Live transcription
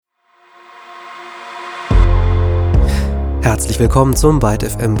Herzlich willkommen zum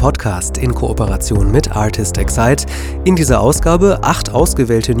ByteFM Podcast in Kooperation mit Artist Excite. In dieser Ausgabe 8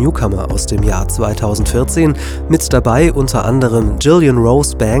 ausgewählte Newcomer aus dem Jahr 2014. Mit dabei unter anderem Jillian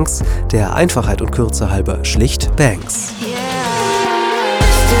Rose Banks, der Einfachheit und Kürze halber schlicht Banks.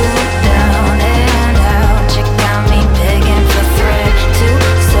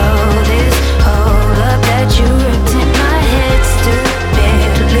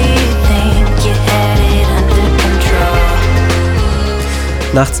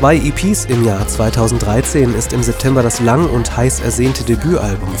 Nach 2 EPs im Jahr 2013 ist im September das lang und heiß ersehnte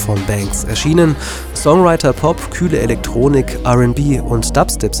Debütalbum von Banks erschienen. Songwriter-Pop, kühle Elektronik, R&B und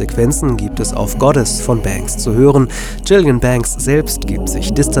Dubstep-Sequenzen gibt es auf Goddess von Banks zu hören. Jillian Banks selbst gibt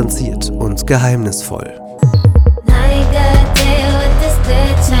sich distanziert und geheimnisvoll.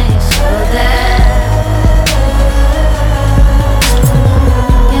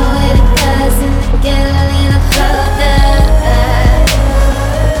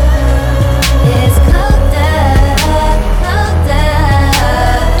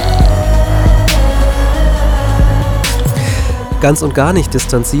 Ganz und gar nicht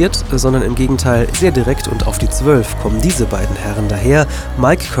distanziert, sondern im Gegenteil sehr direkt und auf die 12 kommen diese beiden Herren daher,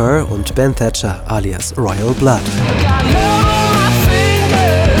 Mike Kerr und Ben Thatcher alias Royal Blood.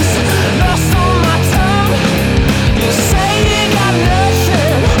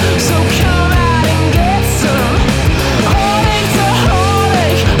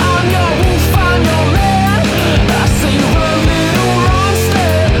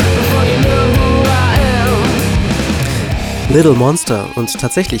 Little Monster, und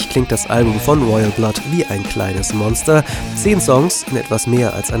tatsächlich klingt das Album von Royal Blood wie ein kleines Monster. 10 Songs in etwas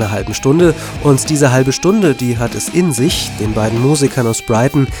mehr als einer halben Stunde, und diese halbe Stunde, die hat es in sich. Den beiden Musikern aus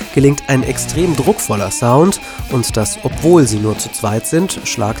Brighton gelingt ein extrem druckvoller Sound, und das, obwohl sie nur zu zweit sind,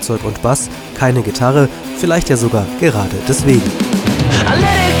 Schlagzeug und Bass, keine Gitarre, vielleicht ja sogar gerade deswegen.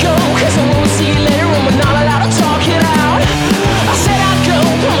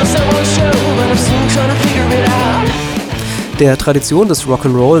 Der Tradition des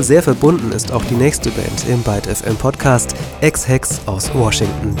Rock'n'Roll sehr verbunden ist auch die nächste Band im ByteFM Podcast, Ex-Hex aus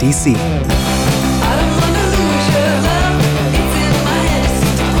Washington, D.C.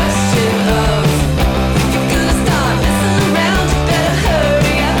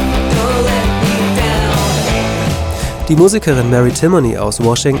 Die Musikerin Mary Timony aus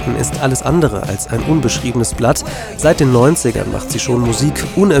Washington ist alles andere als ein unbeschriebenes Blatt. Seit den 90ern macht sie schon Musik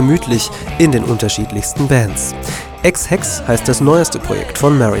unermüdlich in den unterschiedlichsten Bands. Ex-Hex heißt das neueste Projekt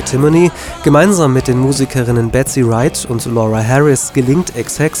von Mary Timony. Gemeinsam mit den Musikerinnen Betsy Wright und Laura Harris gelingt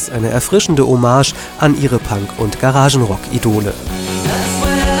Ex-Hex eine erfrischende Hommage an ihre Punk- und Garagenrock-Idole.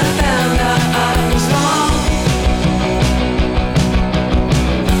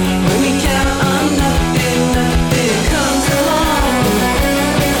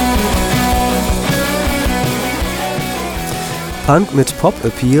 Punk mit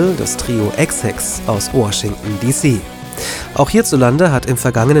Pop-Appeal, das Trio Ex-Hex aus Washington, D.C. Auch hierzulande hat im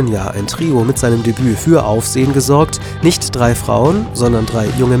vergangenen Jahr ein Trio mit seinem Debüt für Aufsehen gesorgt. Nicht 3 Frauen, sondern 3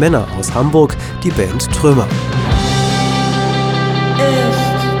 junge Männer aus Hamburg, die Band Trümmer.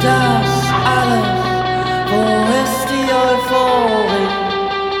 Ist das alles? Wo ist die Euphorie?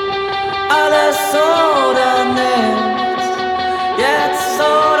 Alles oder nichts? Jetzt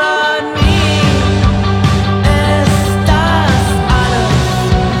oder nie?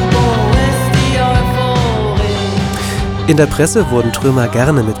 In der Presse wurden Trümmer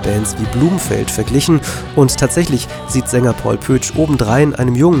gerne mit Bands wie Blumfeld verglichen, und tatsächlich sieht Sänger Paul Pötsch obendrein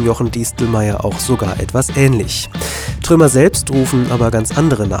einem jungen Jochen Diestelmeier auch sogar etwas ähnlich. Trümmer selbst rufen aber ganz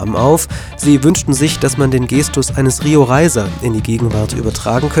andere Namen auf. Sie wünschten sich, dass man den Gestus eines Rio Reiser in die Gegenwart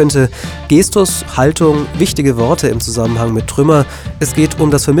übertragen könnte. Gestus, Haltung, wichtige Worte im Zusammenhang mit Trümmer. Es geht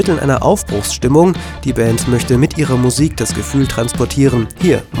um das Vermitteln einer Aufbruchsstimmung. Die Band möchte mit ihrer Musik das Gefühl transportieren,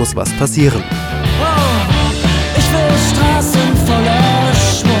 hier muss was passieren. Straßen voller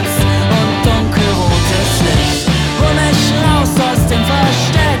Schmutz und dunkelrotes Licht. Hol mich raus aus dem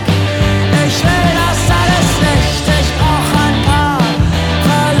Versteck. Ich will das alles nicht. Ich brauch ein paar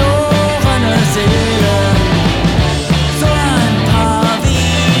verlorene Seelen. So ein paar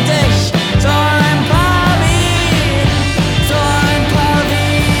wie dich. So ein paar wie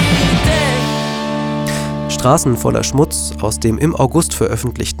dich. Straßen voller Schmutz aus dem im August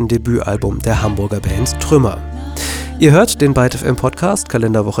veröffentlichten Debütalbum der Hamburger Band Trümmer. Ihr hört den ByteFM Podcast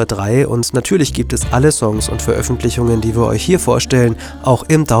Kalenderwoche 3, und natürlich gibt es alle Songs und Veröffentlichungen, die wir euch hier vorstellen, auch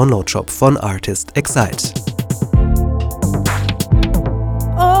im Download-Shop von Artist Excite.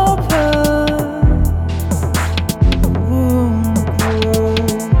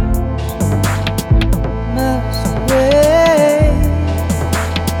 Mess with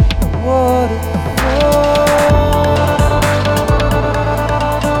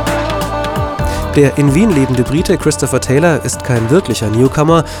Der in Wien lebende Brite Christopher Taylor ist kein wirklicher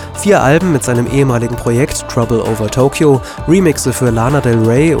Newcomer. 4 Alben mit seinem ehemaligen Projekt Trouble Over Tokyo, Remixe für Lana Del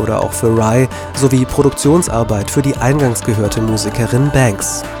Rey oder auch für Rye sowie Produktionsarbeit für die eingangs gehörte Musikerin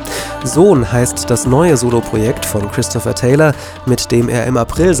Banks. Sohn heißt das neue Soloprojekt von Christopher Taylor, mit dem er im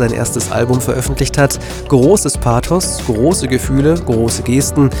April sein erstes Album veröffentlicht hat. Großes Pathos, große Gefühle, große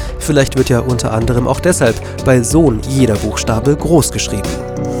Gesten. Vielleicht wird ja unter anderem auch deshalb bei Sohn jeder Buchstabe groß geschrieben.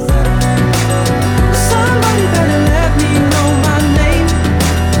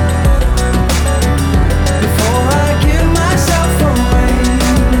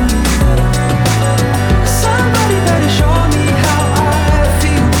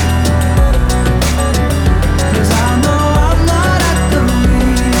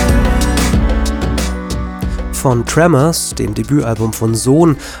 Von Tremors, dem Debütalbum von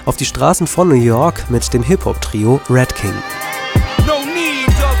Sohn, auf die Straßen von New York mit dem Hip-Hop-Trio Red King.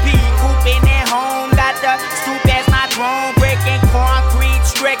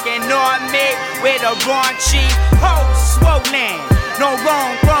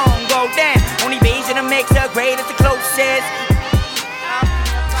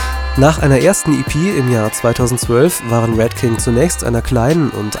 Nach einer ersten EP im Jahr 2012 waren Red King zunächst einer kleinen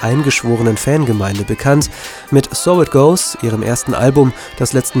und eingeschworenen Fangemeinde bekannt. Mit So It Goes, ihrem ersten Album,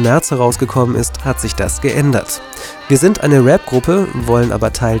 das letzten März herausgekommen ist, hat sich das geändert. Wir sind eine Rap-Gruppe, wollen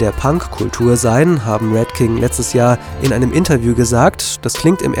aber Teil der Punk-Kultur sein, haben Red King letztes Jahr in einem Interview gesagt. Das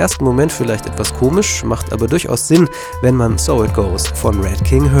klingt im ersten Moment vielleicht etwas komisch, macht aber durchaus Sinn, wenn man So It Goes von Red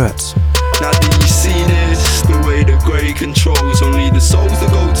King hört. Now do you see this? The way the grey controls only the souls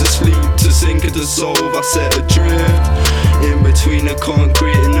that go to sleep, to sink and dissolve. I set adrift in between the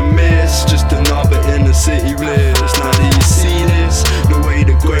concrete and the mist. Just another inner city bliss. Now do you see this? The way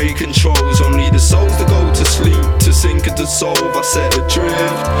the grey controls only the souls that go to sleep, to sink and dissolve. I set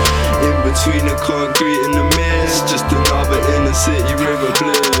adrift in between the concrete and the mist. Just another inner city river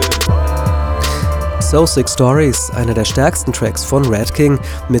bliss. So Sick Stories, einer der stärksten Tracks von Red King,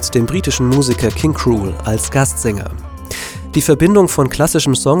 mit dem britischen Musiker King Krule als Gastsänger. Die Verbindung von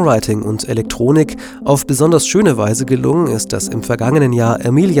klassischem Songwriting und Elektronik auf besonders schöne Weise gelungen ist das im vergangenen Jahr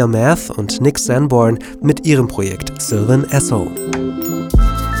Amelia Math und Nick Sanborn mit ihrem Projekt Sylvan Esso.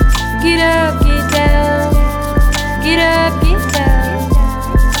 Get up, get down, get up, get down.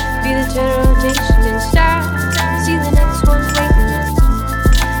 Feel the general rotation and start. See the next one waiting up.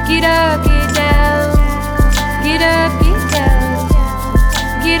 Get up, get down, get up, get down,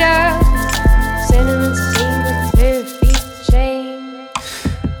 get up. Sentiments seem to their feet change.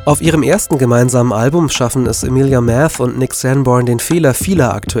 Auf ihrem ersten gemeinsamen Album schaffen es Amelia Math und Nick Sanborn, den Fehler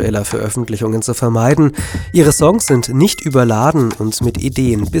vieler aktueller Veröffentlichungen zu vermeiden. Ihre Songs sind nicht überladen und mit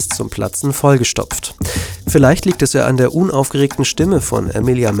Ideen bis zum Platzen vollgestopft. Vielleicht liegt es ja an der unaufgeregten Stimme von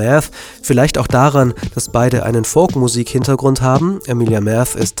Amelia Math, vielleicht auch daran, dass beide einen Folkmusik-Hintergrund haben. Amelia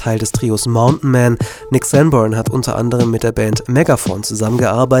Math ist Teil des Trios Mountain Man, Nick Sanborn hat unter anderem mit der Band Megaphone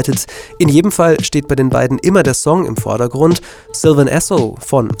zusammengearbeitet. In jedem Fall steht bei den beiden immer der Song im Vordergrund. Sylvan Esso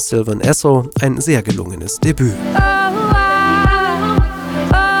von Sylvan Esso, ein sehr gelungenes Debüt.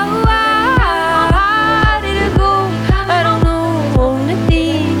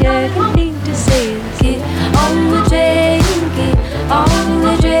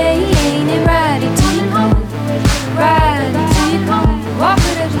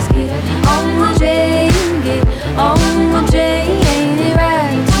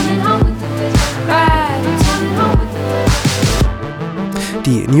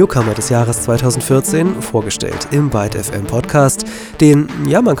 Die Newcomer des Jahres 2014, vorgestellt im ByteFM Podcast. Den,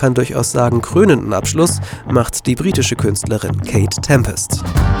 ja man kann durchaus sagen, krönenden Abschluss macht die britische Künstlerin Kate Tempest.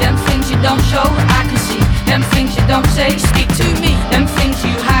 Them things you don't show, I can see. Them things you don't say, speak to me. Them things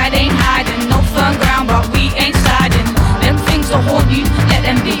you hide ain't hiding. No firm ground, but we ain't sliding. Them things will haunt you, let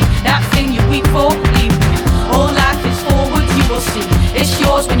them be. That thing you weep for, leave me. All life is forward, you will see. It's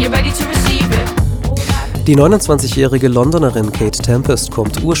yours when you're ready to receive it. Die 29-jährige Londonerin Kate Tempest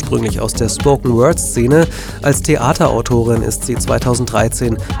kommt ursprünglich aus der Spoken-Word-Szene. Als Theaterautorin ist sie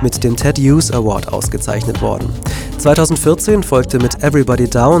 2013 mit dem Ted Hughes Award ausgezeichnet worden. 2014 folgte mit Everybody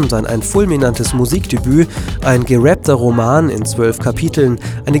Down dann ein fulminantes Musikdebüt, ein gerappter Roman in 12 Kapiteln,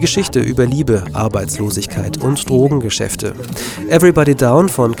 eine Geschichte über Liebe, Arbeitslosigkeit und Drogengeschäfte. Everybody Down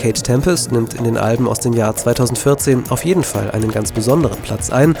von Kate Tempest nimmt in den Alben aus dem Jahr 2014 auf jeden Fall einen ganz besonderen Platz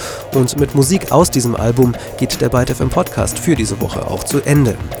ein und mit Musik aus diesem Album geht der ByteFM Podcast für diese Woche auch zu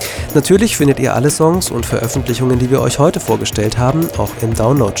Ende. Natürlich findet ihr alle Songs und Veröffentlichungen, die wir euch heute vorgestellt haben, auch im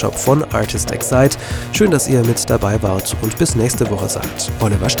Download-Shop von Artist Excite. Schön, dass ihr mit dabei wart und bis nächste Woche, sagt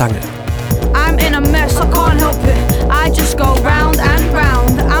Oliver Stangl. I'm in a mess, I can't help it. I just go round and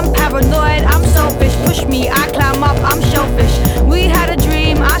round. I'm paranoid, I'm so push me, I climb up, I'm sure